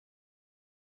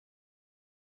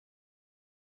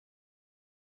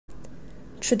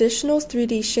Traditional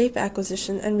 3D shape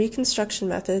acquisition and reconstruction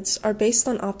methods are based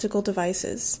on optical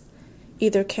devices,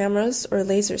 either cameras or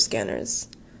laser scanners,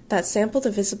 that sample the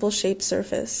visible shape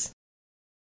surface.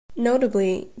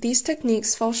 Notably, these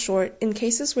techniques fall short in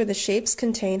cases where the shapes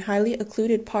contain highly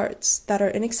occluded parts that are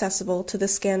inaccessible to the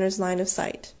scanner's line of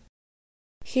sight.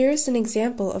 Here is an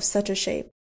example of such a shape.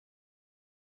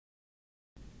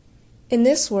 In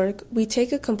this work, we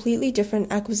take a completely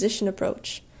different acquisition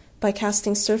approach by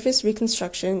casting surface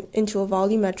reconstruction into a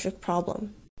volumetric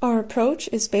problem. Our approach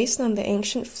is based on the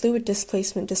ancient fluid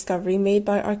displacement discovery made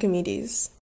by Archimedes.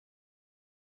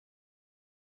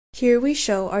 Here we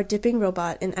show our dipping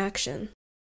robot in action.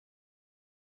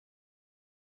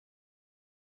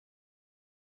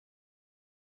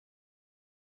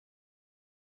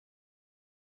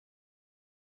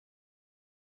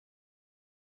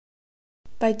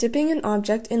 By dipping an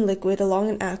object in liquid along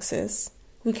an axis,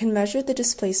 we can measure the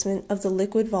displacement of the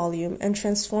liquid volume and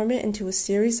transform it into a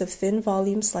series of thin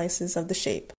volume slices of the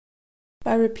shape.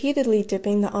 By repeatedly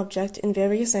dipping the object in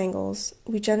various angles,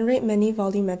 we generate many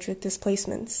volumetric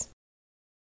displacements.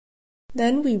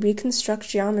 Then we reconstruct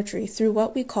geometry through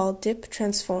what we call dip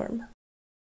transform.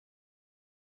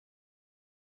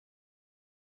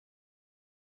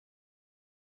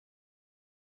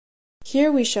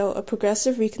 Here we show a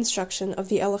progressive reconstruction of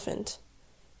the elephant,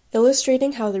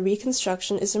 illustrating how the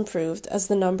reconstruction is improved as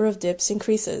the number of dips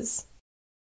increases.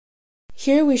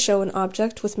 Here we show an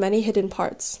object with many hidden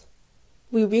parts.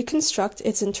 We reconstruct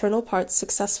its internal parts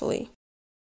successfully.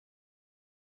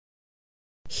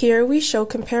 Here we show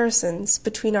comparisons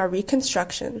between our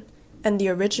reconstruction and the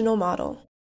original model.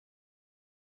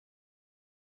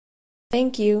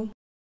 Thank you.